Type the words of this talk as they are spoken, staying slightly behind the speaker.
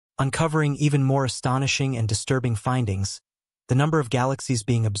uncovering even more astonishing and disturbing findings. The number of galaxies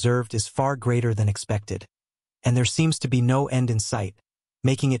being observed is far greater than expected, and there seems to be no end in sight,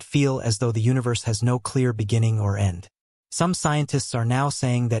 making it feel as though the universe has no clear beginning or end. Some scientists are now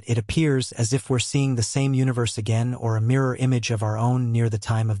saying that it appears as if we're seeing the same universe again or a mirror image of our own near the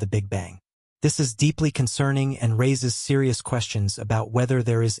time of the Big Bang. This is deeply concerning and raises serious questions about whether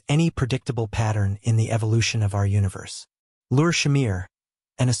there is any predictable pattern in the evolution of our universe. Lur Shamir,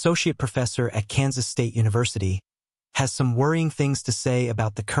 an associate professor at Kansas State University, has some worrying things to say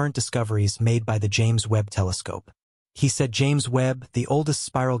about the current discoveries made by the James Webb Telescope. He said James Webb, the oldest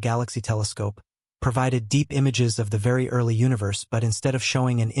spiral galaxy telescope, provided deep images of the very early universe, but instead of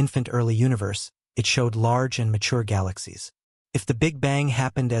showing an infant early universe, it showed large and mature galaxies. If the Big Bang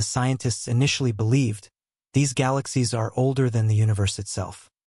happened as scientists initially believed, these galaxies are older than the universe itself.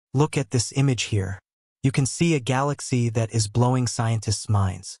 Look at this image here. You can see a galaxy that is blowing scientists'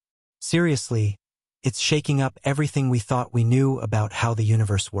 minds. Seriously, it's shaking up everything we thought we knew about how the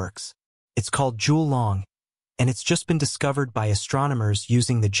universe works. It's called Jewel Long, and it's just been discovered by astronomers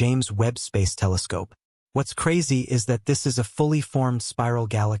using the James Webb Space Telescope. What's crazy is that this is a fully formed spiral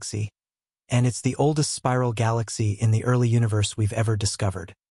galaxy, and it's the oldest spiral galaxy in the early universe we've ever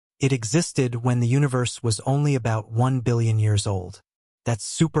discovered. It existed when the universe was only about 1 billion years old. That's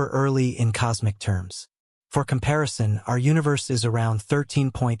super early in cosmic terms. For comparison, our universe is around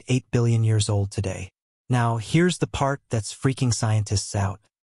 13.8 billion years old today. Now, here's the part that's freaking scientists out.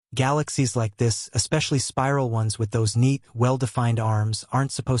 Galaxies like this, especially spiral ones with those neat, well-defined arms,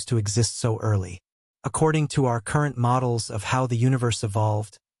 aren't supposed to exist so early. According to our current models of how the universe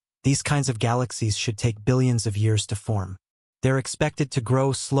evolved, these kinds of galaxies should take billions of years to form. They're expected to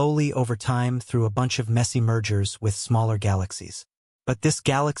grow slowly over time through a bunch of messy mergers with smaller galaxies. But this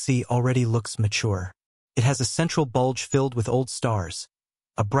galaxy already looks mature. It has a central bulge filled with old stars,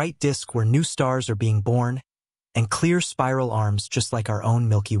 a bright disk where new stars are being born, and clear spiral arms just like our own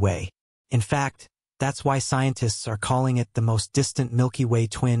Milky Way. In fact, that's why scientists are calling it the most distant Milky Way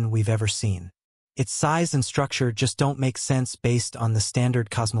twin we've ever seen. Its size and structure just don't make sense based on the standard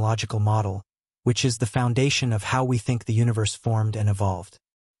cosmological model, which is the foundation of how we think the universe formed and evolved.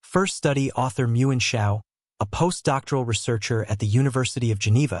 First study author Muin Xiao, a postdoctoral researcher at the University of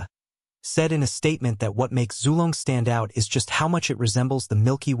Geneva, said in a statement that what makes Zhulong stand out is just how much it resembles the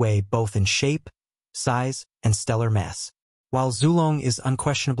Milky Way both in shape, size, and stellar mass. While Zhulong is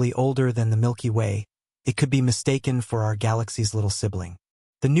unquestionably older than the Milky Way, it could be mistaken for our galaxy's little sibling.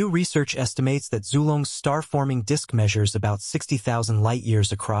 The new research estimates that Zhulong's star-forming disk measures about 60,000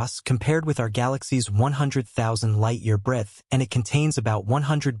 light-years across compared with our galaxy's 100,000 light-year breadth, and it contains about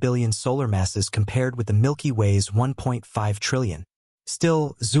 100 billion solar masses compared with the Milky Way's 1.5 trillion.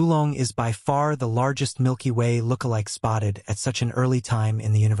 Still, Zhulong is by far the largest Milky Way look-alike spotted at such an early time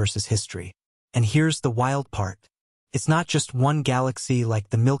in the universe's history. And here's the wild part. It's not just one galaxy like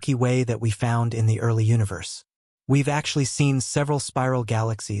the Milky Way that we found in the early universe. We've actually seen several spiral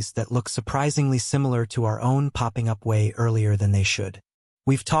galaxies that look surprisingly similar to our own popping up way earlier than they should.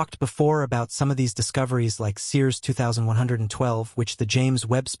 We've talked before about some of these discoveries like Sears 2112, which the James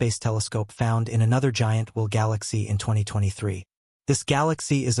Webb Space Telescope found in another giant WIL galaxy in 2023. This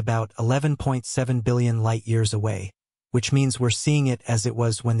galaxy is about 11.7 billion light-years away, which means we're seeing it as it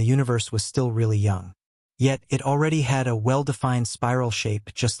was when the universe was still really young. Yet, it already had a well-defined spiral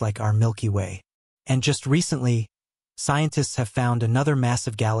shape just like our Milky Way. And just recently, scientists have found another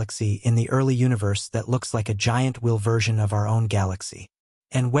massive galaxy in the early universe that looks like a giant WIL version of our own galaxy.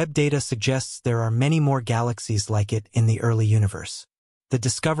 And Webb data suggests there are many more galaxies like it in the early universe. The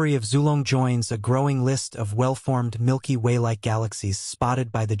discovery of Zhulong joins a growing list of well-formed Milky Way-like galaxies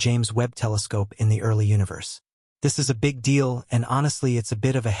spotted by the James Webb Telescope in the early universe. This is a big deal, and honestly it's a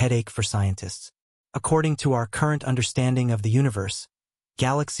bit of a headache for scientists. According to our current understanding of the universe,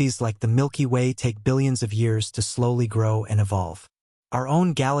 galaxies like the Milky Way take billions of years to slowly grow and evolve. Our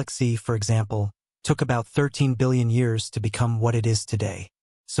own galaxy, for example, took about 13 billion years to become what it is today.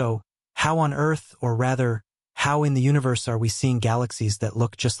 So, how on Earth, or rather, how in the universe are we seeing galaxies that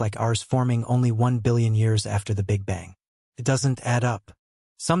look just like ours forming only 1 billion years after the Big Bang? It doesn't add up.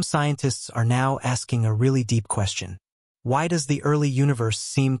 Some scientists are now asking a really deep question. Why does the early universe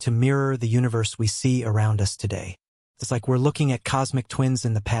seem to mirror the universe we see around us today? It's like we're looking at cosmic twins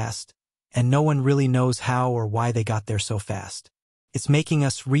in the past, and no one really knows how or why they got there so fast. It's making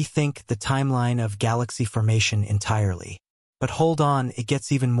us rethink the timeline of galaxy formation entirely. But hold on, it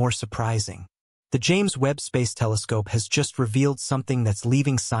gets even more surprising. The James Webb Space Telescope has just revealed something that's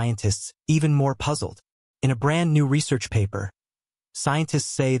leaving scientists even more puzzled. In a brand new research paper, scientists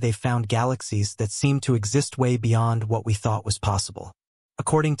say they found galaxies that seem to exist way beyond what we thought was possible.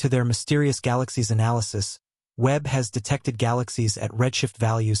 According to their mysterious galaxies analysis, Webb has detected galaxies at redshift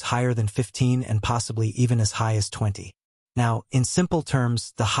values higher than 15 and possibly even as high as 20. Now, in simple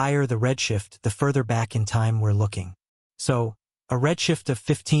terms, the higher the redshift, the further back in time we're looking. So, a redshift of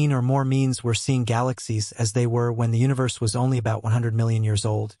 15 or more means we're seeing galaxies as they were when the universe was only about 100 million years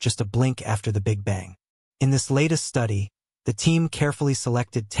old, just a blink after the Big Bang. In this latest study, the team carefully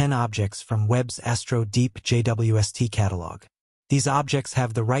selected 10 objects from Webb's Astro Deep JWST catalog. These objects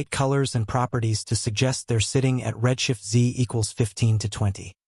have the right colors and properties to suggest they're sitting at redshift z equals 15 to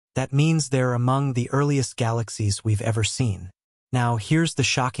 20. That means they're among the earliest galaxies we've ever seen. Now, here's the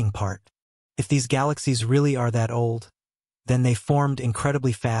shocking part. If these galaxies really are that old, then they formed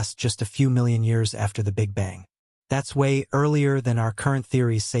incredibly fast just a few million years after the Big Bang. That's way earlier than our current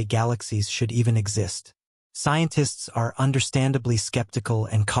theories say galaxies should even exist. Scientists are understandably skeptical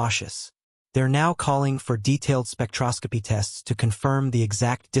and cautious. They're now calling for detailed spectroscopy tests to confirm the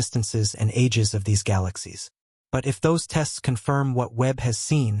exact distances and ages of these galaxies. But if those tests confirm what Webb has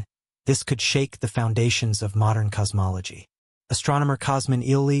seen, this could shake the foundations of modern cosmology. Astronomer Cosmin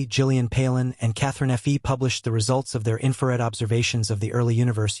Ely, Gillian Palin, and Catherine F.E. published the results of their infrared observations of the early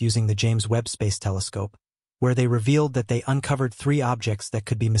universe using the James Webb Space Telescope, where they revealed that they uncovered 3 objects that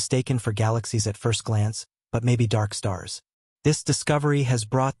could be mistaken for galaxies at first glance, but maybe dark stars. This discovery has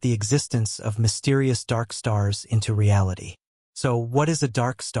brought the existence of mysterious dark stars into reality. So, what is a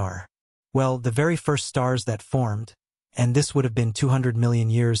dark star? Well, the very first stars that formed, and this would have been 200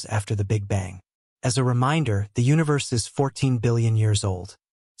 million years after the Big Bang. As a reminder, the universe is 14 billion years old.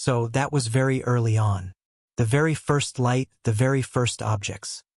 So that was very early on. The very first light, the very first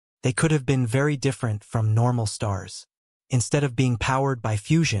objects. They could have been very different from normal stars. Instead of being powered by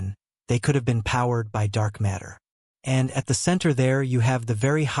fusion, they could have been powered by dark matter. And at the center there you have the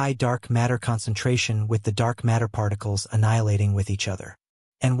very high dark matter concentration with the dark matter particles annihilating with each other.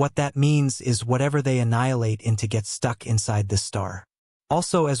 And what that means is whatever they annihilate into gets stuck inside this star.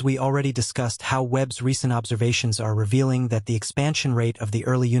 Also, as we already discussed, how Webb's recent observations are revealing that the expansion rate of the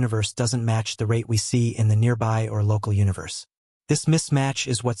early universe doesn't match the rate we see in the nearby or local universe. This mismatch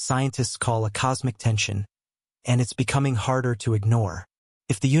is what scientists call a cosmic tension, and it's becoming harder to ignore.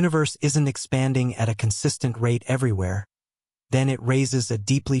 If the universe isn't expanding at a consistent rate everywhere, then it raises a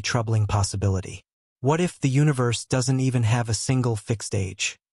deeply troubling possibility. What if the universe doesn't even have a single fixed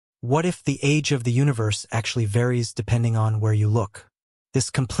age? What if the age of the universe actually varies depending on where you look? This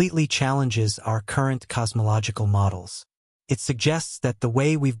completely challenges our current cosmological models. It suggests that the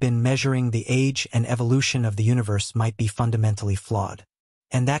way we've been measuring the age and evolution of the universe might be fundamentally flawed.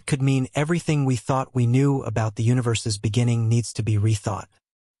 And that could mean everything we thought we knew about the universe's beginning needs to be rethought.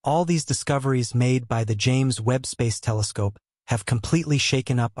 All these discoveries made by the James Webb Space Telescope have completely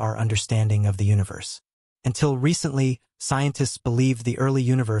shaken up our understanding of the universe. Until recently, scientists believed the early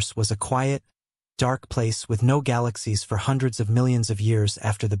universe was a quiet, dark place with no galaxies for hundreds of millions of years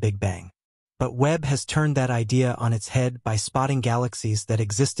after the Big Bang. But Webb has turned that idea on its head by spotting galaxies that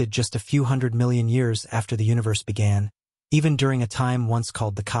existed just a few 100 million years after the universe began, even during a time once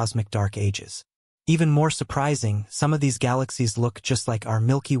called the Cosmic Dark Ages. Even more surprising, some of these galaxies look just like our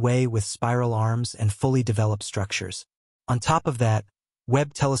Milky Way with spiral arms and fully developed structures. On top of that,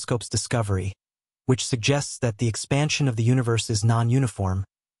 Webb Telescope's discovery, which suggests that the expansion of the universe is non-uniform,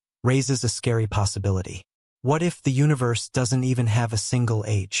 raises a scary possibility. What if the universe doesn't even have a single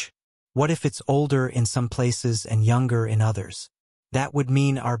age? What if it's older in some places and younger in others? That would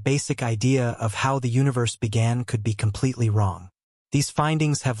mean our basic idea of how the universe began could be completely wrong. These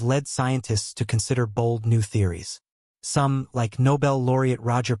findings have led scientists to consider bold new theories. Some, like Nobel laureate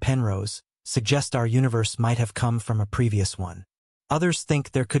Roger Penrose, suggest our universe might have come from a previous one. Others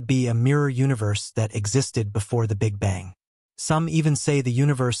think there could be a mirror universe that existed before the Big Bang. Some even say the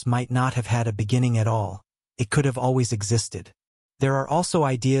universe might not have had a beginning at all. It could have always existed. There are also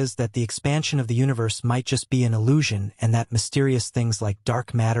ideas that the expansion of the universe might just be an illusion and that mysterious things like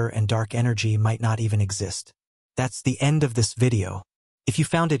dark matter and dark energy might not even exist. That's the end of this video. If you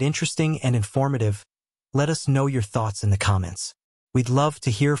found it interesting and informative, let us know your thoughts in the comments. We'd love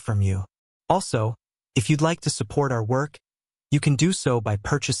to hear from you. Also, if you'd like to support our work, you can do so by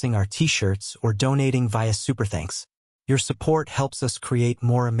purchasing our t-shirts or donating via Super Thanks. Your support helps us create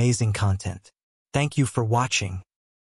more amazing content. Thank you for watching.